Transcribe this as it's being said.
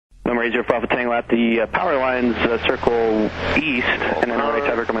Number 80 Alpha Tango at the power lines, circle east, and then right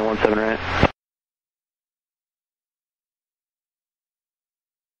traffic runway 17 right.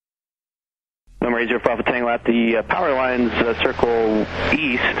 Number 80 Alpha Tango at the power lines, circle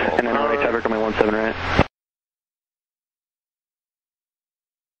east, and then right traffic runway 17 right.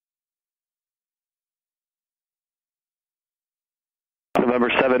 November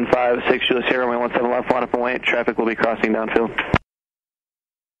 756 Julius Sierra, runway 17 left, line up and wait, traffic will be crossing downfield.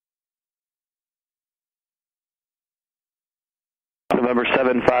 November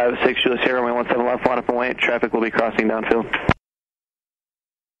 756 Julius Sierra, runway 17 left, line up and wait, traffic will be crossing downfield.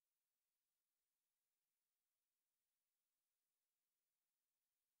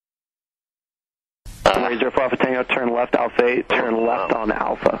 Number 80 Alpha Tango, turn left Alpha 8, turn left on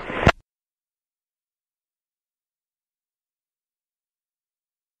Alpha.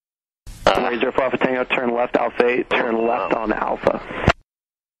 Number 80 Alpha Tango, turn left Alpha 8, turn left on Alpha.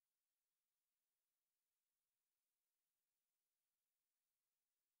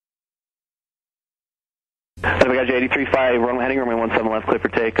 Navigator 835, runway heading, runway 17 left, clear for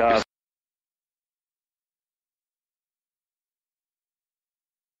takeoff.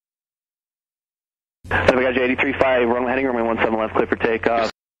 Navigator 835, runway heading, runway 17 left, clear for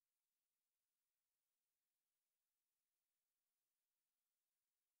takeoff.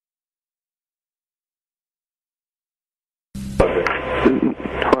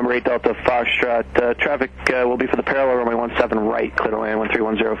 November 8 Delta Foxtrot, traffic will be for the parallel runway 17 right, clear to land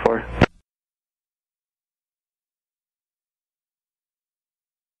 13104.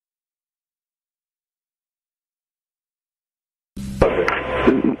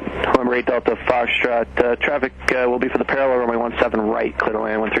 November 8 Delta Foxtrot, traffic will be for the parallel runway 17 right, clear to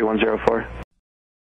land 13104.